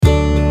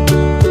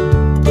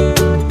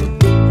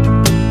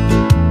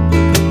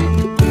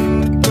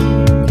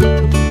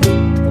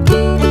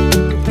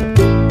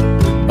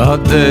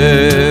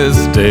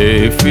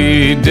desde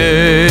fideles,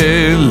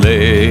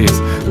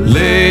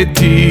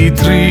 leti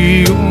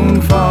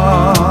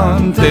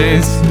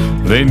triunfantes,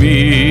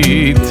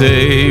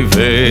 venite,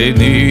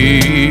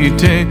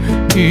 venite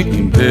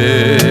in Bethlehem.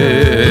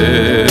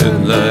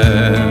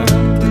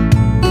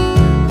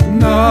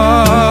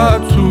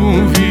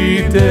 Natum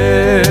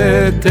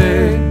videte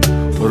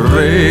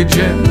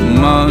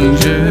regem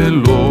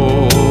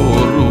angelorum,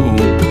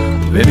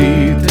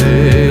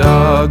 venite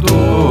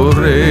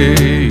adoremus,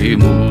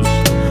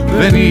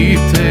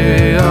 venite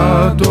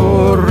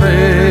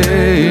adoremus,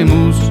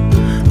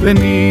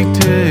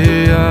 venite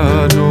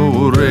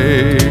adoremus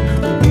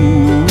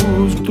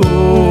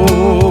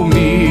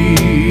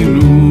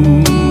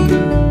Dominum.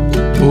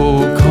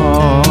 O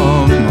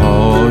come,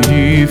 all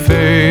ye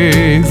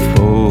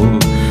faithful,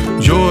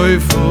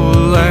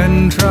 joyful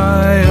and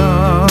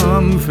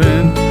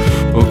triumphant.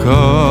 O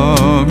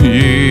come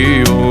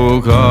ye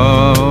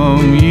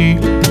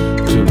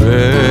to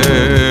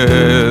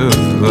Bethlehem.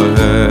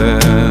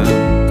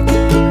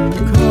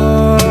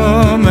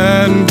 Come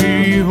and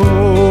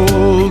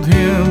behold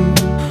him,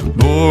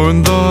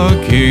 born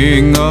the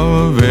King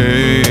of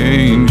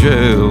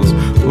angels.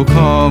 O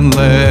come,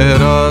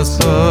 let us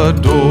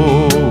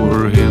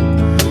adore him.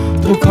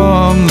 O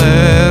come,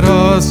 let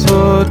us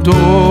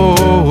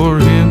adore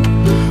him.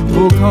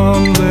 O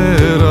come,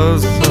 let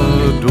us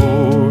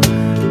adore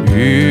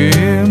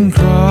him,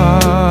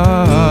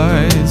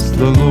 Christ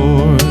the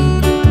Lord.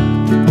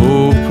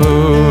 Au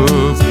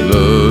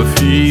peuple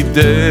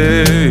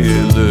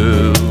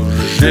fidèle,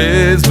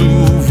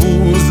 Jésus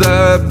vous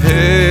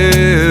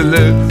appelle.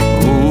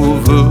 Oh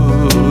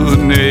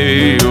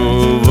venez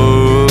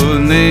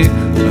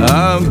à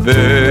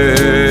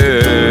Bethléem.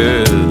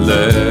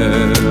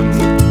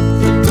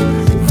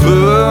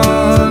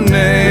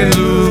 Venez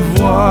le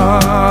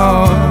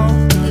voir,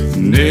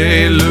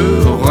 né le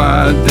roi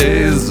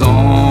des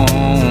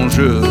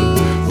anges.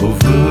 Oh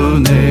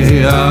venez,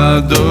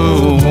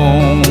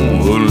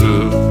 adorons-le.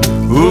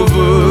 Oh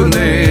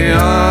venez,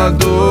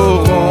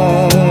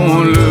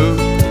 adorons-le.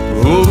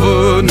 Oh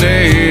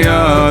venez,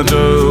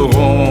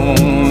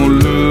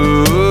 adorons-le,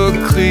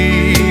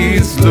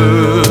 Christ le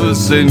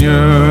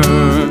Seigneur.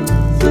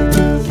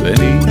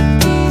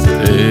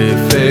 Venite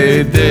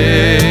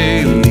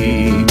fedeli,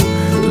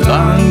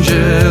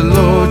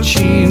 l'angelo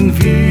ci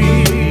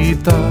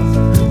invita.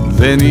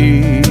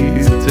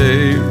 Venite,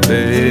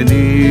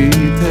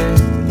 venite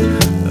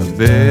a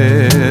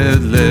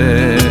Betlemme.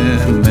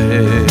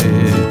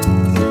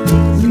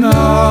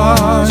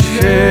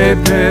 Nasce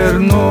per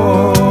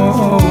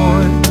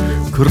noi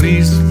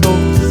Cristo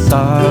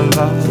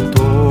Salvatore.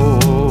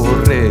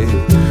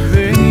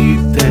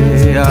 Venite,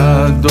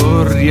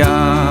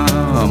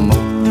 adoriamo.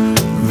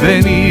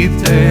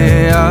 Venite,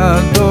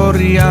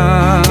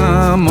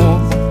 adoriamo.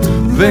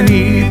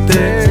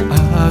 Venite,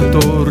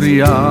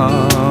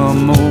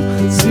 adoriamo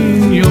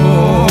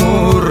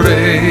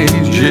Signore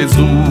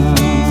Gesù.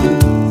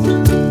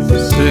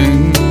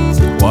 Sing,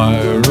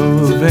 choir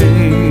of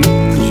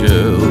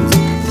angels,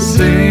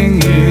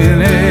 sing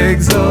in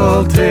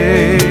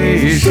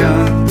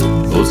exaltation.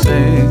 Oh,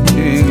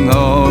 sing,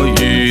 all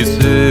ye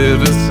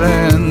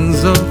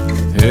citizens of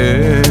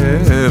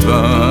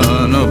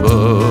heaven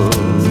above.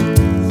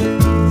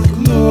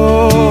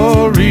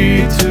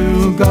 Glory to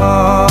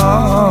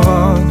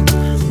God,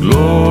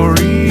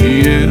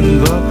 glory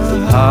in the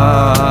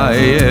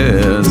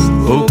highest.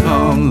 Oh,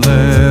 come,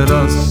 let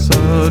us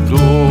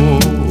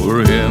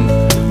adore him.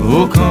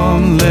 Oh,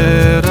 come,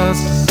 let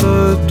us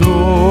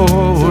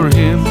adore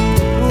him.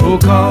 Oh,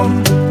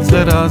 come,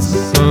 let us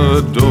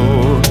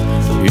adore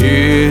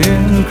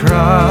in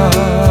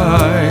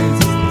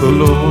Christ the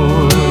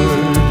Lord.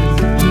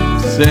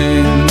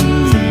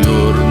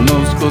 Señor,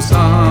 nos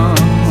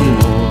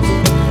gozamos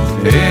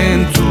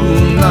en tu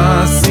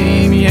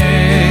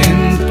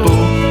nacimiento,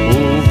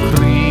 oh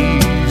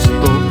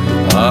Cristo,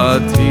 a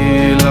ti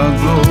la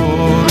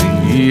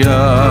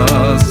gloria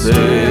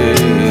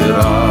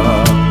será.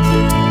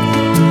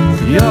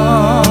 Ya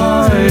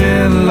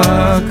en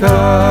la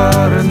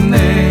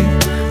carne,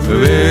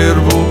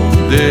 verbo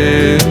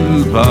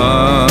del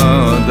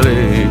Padre,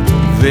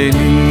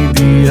 venid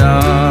y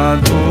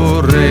adoremos,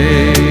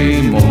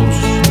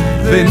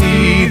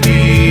 venid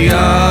y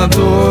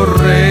adoremos,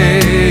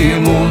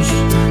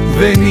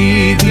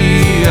 venid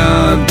y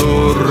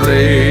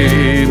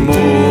adoremos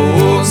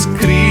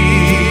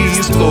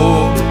Cristo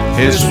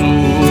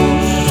Jesús.